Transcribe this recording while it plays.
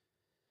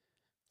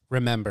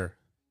Remember,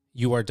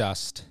 you are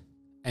dust,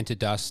 and to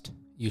dust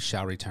you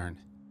shall return.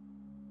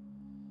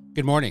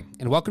 Good morning,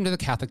 and welcome to the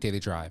Catholic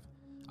Daily Drive,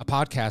 a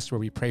podcast where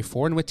we pray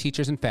for and with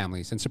teachers and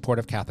families in support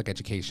of Catholic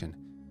education.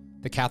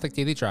 The Catholic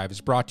Daily Drive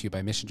is brought to you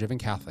by Mission Driven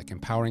Catholic,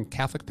 empowering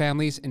Catholic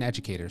families and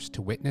educators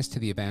to witness to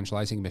the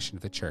evangelizing mission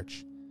of the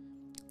Church.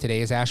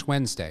 Today is Ash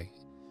Wednesday.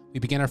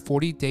 We begin our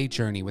 40-day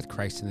journey with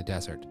Christ in the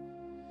desert.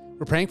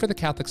 We're praying for the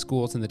Catholic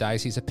schools in the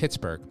Diocese of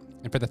Pittsburgh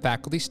and for the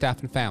faculty,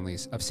 staff, and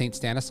families of St.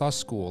 Stanislaus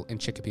School in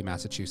Chicopee,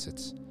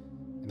 Massachusetts.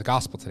 In the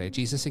Gospel today,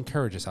 Jesus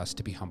encourages us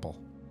to be humble.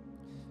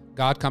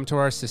 God, come to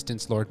our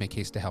assistance. Lord, make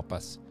haste to help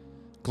us.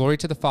 Glory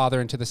to the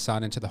Father, and to the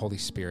Son, and to the Holy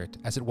Spirit,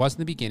 as it was in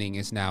the beginning,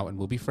 is now, and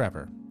will be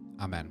forever.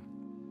 Amen.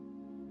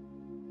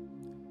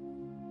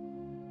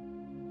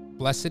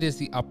 Blessed is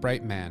the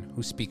upright man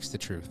who speaks the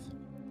truth.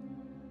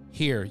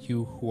 Hear,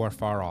 you who are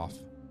far off,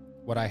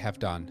 what I have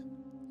done.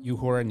 You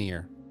who are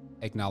near,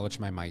 acknowledge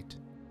my might.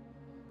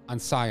 On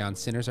Sion,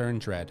 sinners are in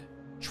dread.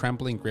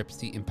 Trembling grips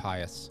the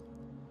impious.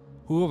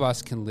 Who of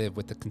us can live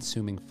with the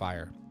consuming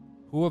fire?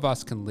 Who of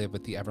us can live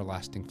with the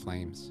everlasting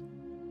flames?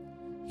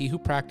 He who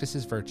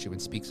practices virtue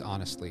and speaks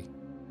honestly,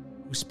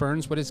 who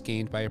spurns what is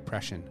gained by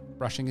oppression,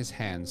 brushing his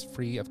hands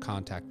free of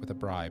contact with a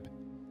bribe,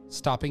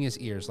 stopping his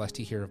ears lest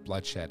he hear of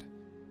bloodshed,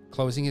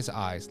 closing his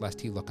eyes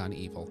lest he look on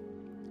evil.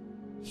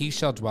 He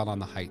shall dwell on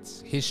the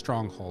heights. His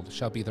stronghold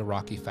shall be the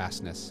rocky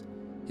fastness,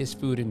 his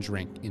food and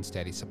drink in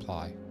steady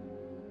supply.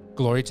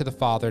 Glory to the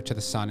Father, to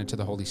the Son, and to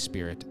the Holy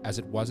Spirit, as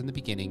it was in the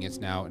beginning, is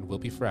now, and will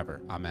be forever.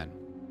 Amen.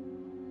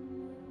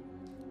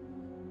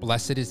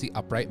 Blessed is the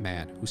upright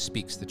man who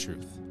speaks the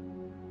truth.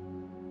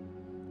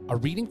 A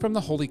reading from the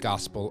Holy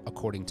Gospel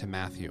according to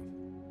Matthew.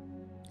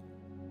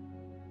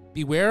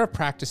 Beware of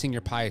practicing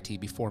your piety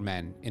before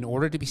men in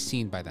order to be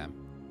seen by them,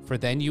 for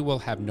then you will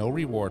have no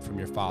reward from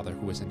your Father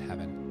who is in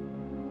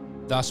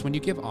heaven. Thus, when you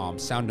give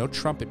alms, sound no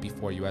trumpet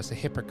before you as the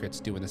hypocrites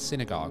do in the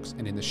synagogues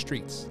and in the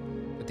streets,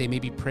 that they may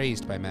be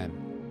praised by men.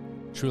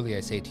 Truly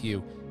I say to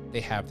you, they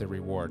have their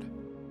reward.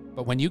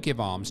 But when you give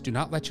alms, do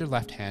not let your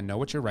left hand know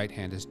what your right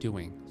hand is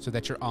doing, so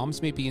that your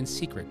alms may be in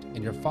secret,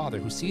 and your Father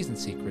who sees in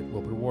secret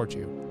will reward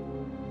you.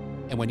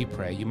 And when you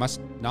pray, you must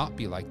not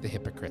be like the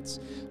hypocrites,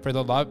 for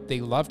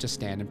they love to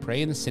stand and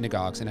pray in the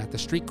synagogues and at the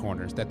street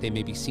corners, that they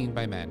may be seen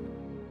by men.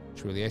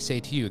 Truly I say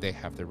to you, they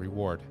have their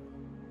reward.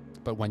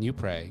 But when you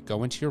pray,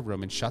 go into your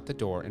room and shut the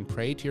door and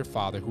pray to your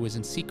Father who is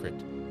in secret,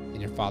 and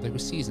your Father who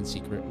sees in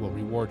secret will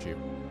reward you.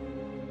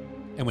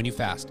 And when you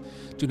fast,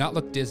 do not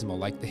look dismal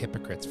like the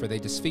hypocrites, for they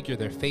disfigure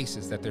their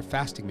faces that their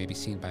fasting may be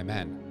seen by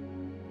men.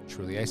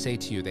 Truly I say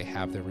to you, they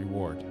have their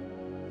reward.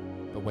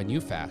 But when you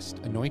fast,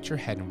 anoint your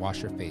head and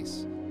wash your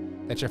face,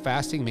 that your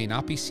fasting may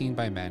not be seen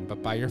by men,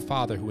 but by your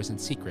Father who is in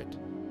secret,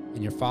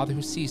 and your Father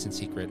who sees in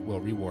secret will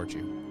reward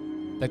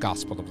you. The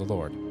Gospel of the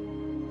Lord.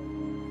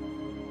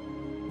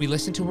 We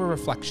listen to a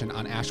reflection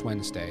on Ash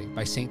Wednesday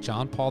by St.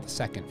 John Paul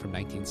II from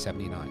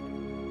 1979.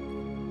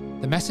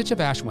 The message of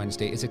Ash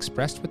Wednesday is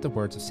expressed with the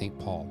words of St.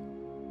 Paul.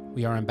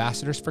 We are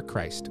ambassadors for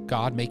Christ,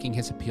 God making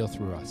his appeal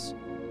through us.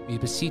 We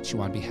beseech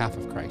you on behalf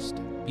of Christ,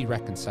 be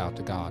reconciled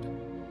to God.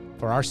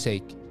 For our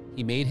sake,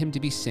 he made him to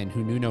be sin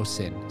who knew no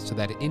sin, so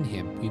that in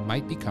him we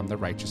might become the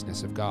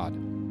righteousness of God.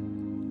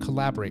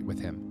 Collaborate with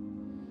him.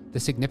 The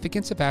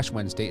significance of Ash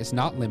Wednesday is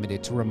not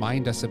limited to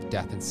remind us of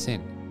death and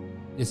sin.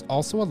 It is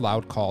also a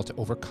loud call to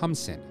overcome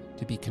sin,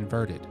 to be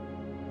converted.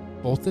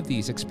 Both of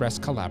these express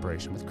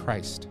collaboration with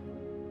Christ.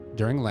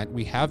 During Lent,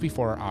 we have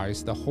before our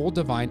eyes the whole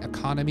divine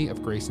economy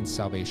of grace and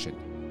salvation.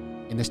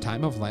 In this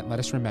time of Lent, let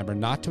us remember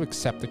not to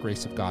accept the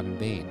grace of God in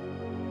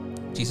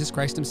vain. Jesus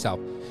Christ himself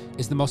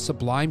is the most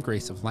sublime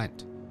grace of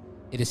Lent.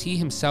 It is he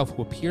himself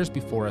who appears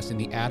before us in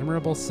the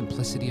admirable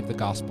simplicity of the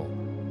gospel,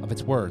 of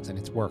its words and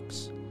its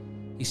works.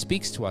 He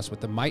speaks to us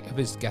with the might of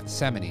his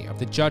Gethsemane, of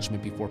the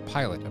judgment before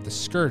Pilate, of the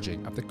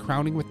scourging, of the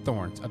crowning with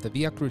thorns, of the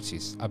Via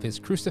Crucis, of his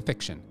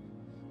crucifixion,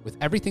 with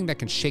everything that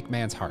can shake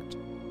man's heart.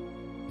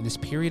 In this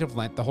period of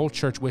Lent, the whole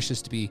Church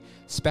wishes to be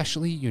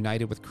specially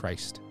united with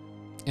Christ,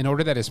 in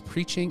order that his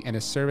preaching and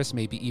his service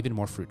may be even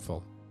more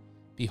fruitful.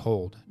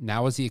 Behold,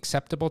 now is the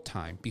acceptable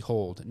time.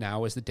 Behold,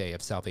 now is the day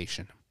of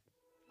salvation.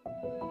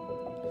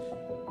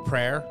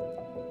 Prayer,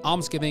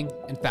 almsgiving,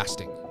 and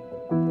fasting.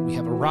 We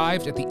have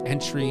arrived at the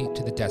entry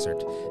to the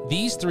desert.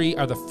 These three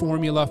are the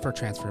formula for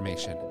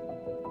transformation.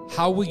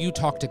 How will you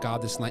talk to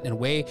God this Lent in a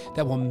way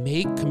that will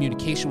make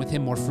communication with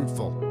him more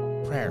fruitful?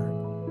 Prayer.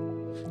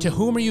 To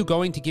whom are you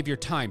going to give your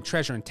time,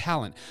 treasure, and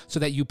talent so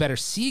that you better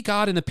see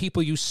God in the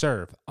people you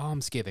serve?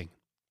 Almsgiving.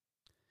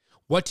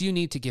 What do you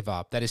need to give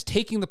up that is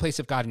taking the place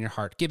of God in your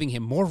heart, giving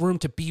him more room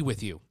to be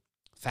with you?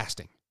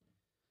 Fasting.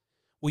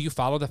 Will you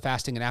follow the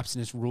fasting and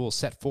abstinence rules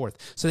set forth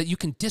so that you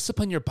can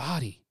discipline your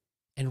body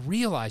and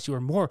realize you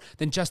are more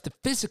than just the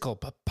physical,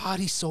 but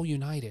body, soul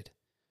united?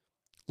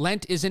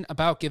 Lent isn't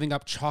about giving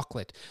up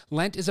chocolate.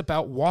 Lent is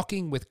about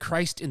walking with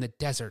Christ in the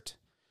desert,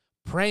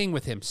 praying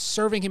with him,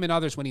 serving him and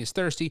others when he is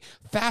thirsty,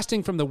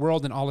 fasting from the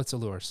world and all its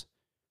allures.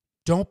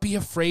 Don't be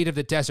afraid of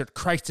the desert.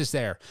 Christ is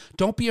there.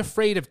 Don't be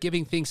afraid of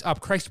giving things up.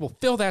 Christ will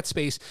fill that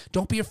space.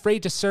 Don't be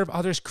afraid to serve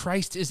others.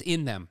 Christ is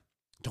in them.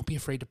 Don't be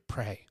afraid to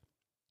pray.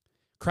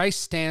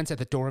 Christ stands at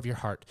the door of your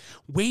heart,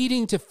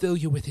 waiting to fill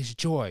you with his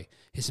joy,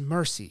 his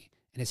mercy,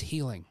 and his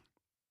healing.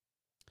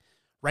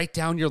 Write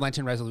down your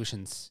Lenten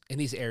resolutions in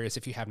these areas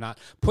if you have not.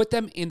 Put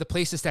them in the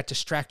places that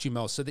distract you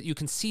most so that you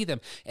can see them.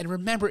 And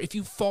remember, if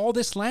you fall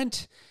this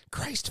Lent,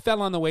 Christ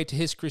fell on the way to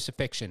his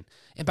crucifixion.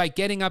 And by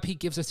getting up, he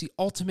gives us the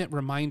ultimate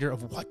reminder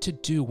of what to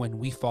do when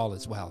we fall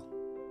as well.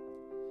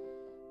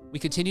 We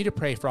continue to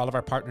pray for all of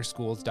our partner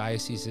schools,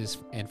 dioceses,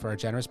 and for our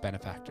generous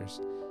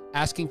benefactors,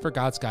 asking for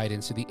God's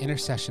guidance through the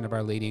intercession of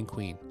Our Lady and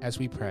Queen as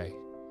we pray.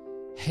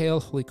 Hail,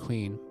 Holy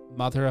Queen,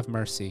 Mother of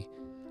Mercy,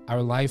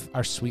 our life,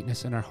 our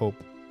sweetness, and our hope.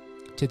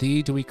 To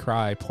thee do we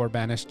cry, poor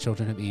banished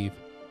children of Eve.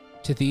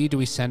 To thee do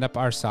we send up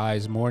our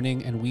sighs,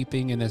 mourning and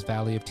weeping in this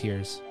valley of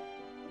tears.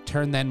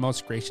 Turn then,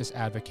 most gracious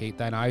Advocate,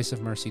 thine eyes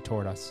of mercy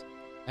toward us,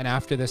 and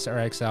after this our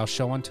exile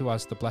show unto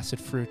us the blessed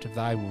fruit of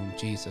thy womb,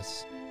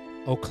 Jesus.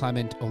 O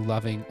clement, O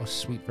loving, O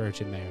sweet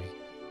Virgin Mary,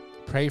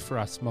 pray for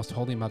us, most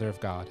holy Mother of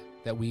God,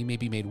 that we may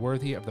be made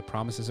worthy of the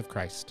promises of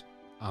Christ.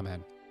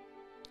 Amen.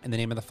 In the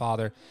name of the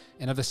Father,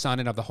 and of the Son,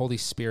 and of the Holy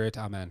Spirit.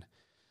 Amen.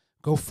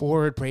 Go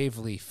forward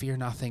bravely, fear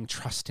nothing,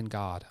 trust in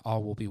God,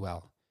 all will be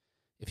well.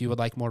 If you would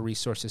like more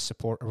resources,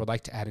 support, or would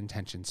like to add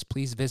intentions,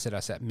 please visit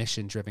us at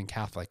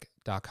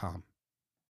missiondrivencatholic.com.